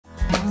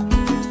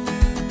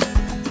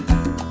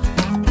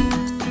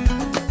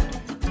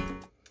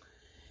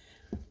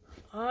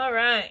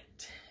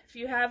if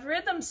you have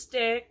rhythm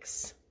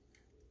sticks,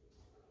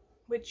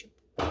 which you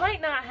might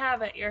not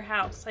have at your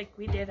house like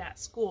we did at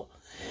school,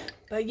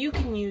 but you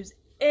can use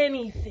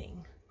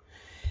anything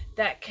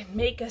that can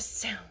make a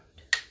sound.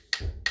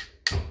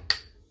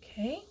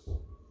 Okay?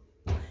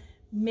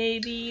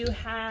 Maybe you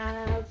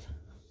have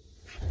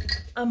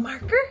a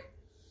marker,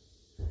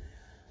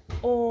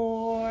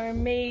 or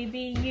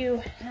maybe you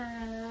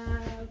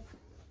have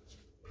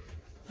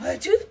a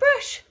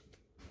toothbrush.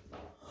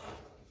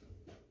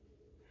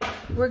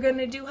 We're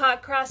gonna do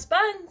hot cross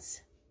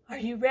buns. Are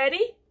you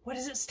ready? What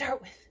does it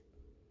start with?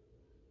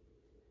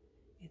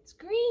 It's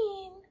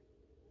green.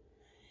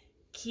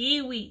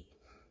 Kiwi.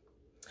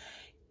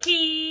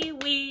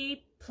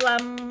 Kiwi,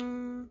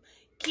 plum.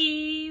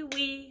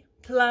 Kiwi,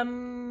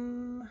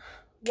 plum.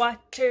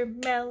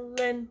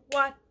 Watermelon,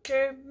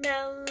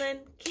 watermelon.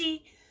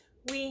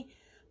 Kiwi,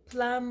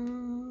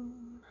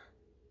 plum.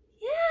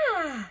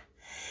 Yeah,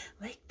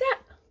 like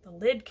that. The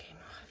lid came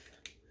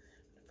off.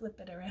 Flip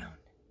it around.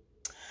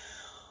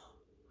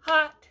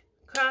 Hot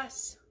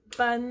cross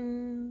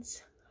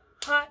buns,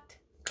 hot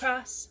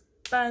cross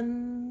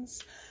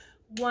buns.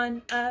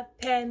 1 a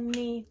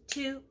penny,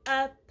 2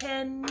 a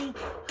penny,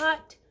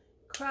 hot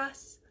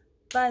cross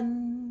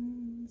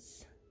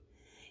buns.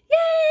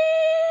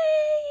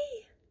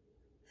 Yay!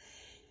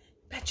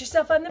 Pat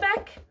yourself on the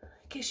back,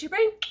 kiss your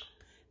brain.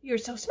 You're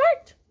so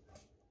smart.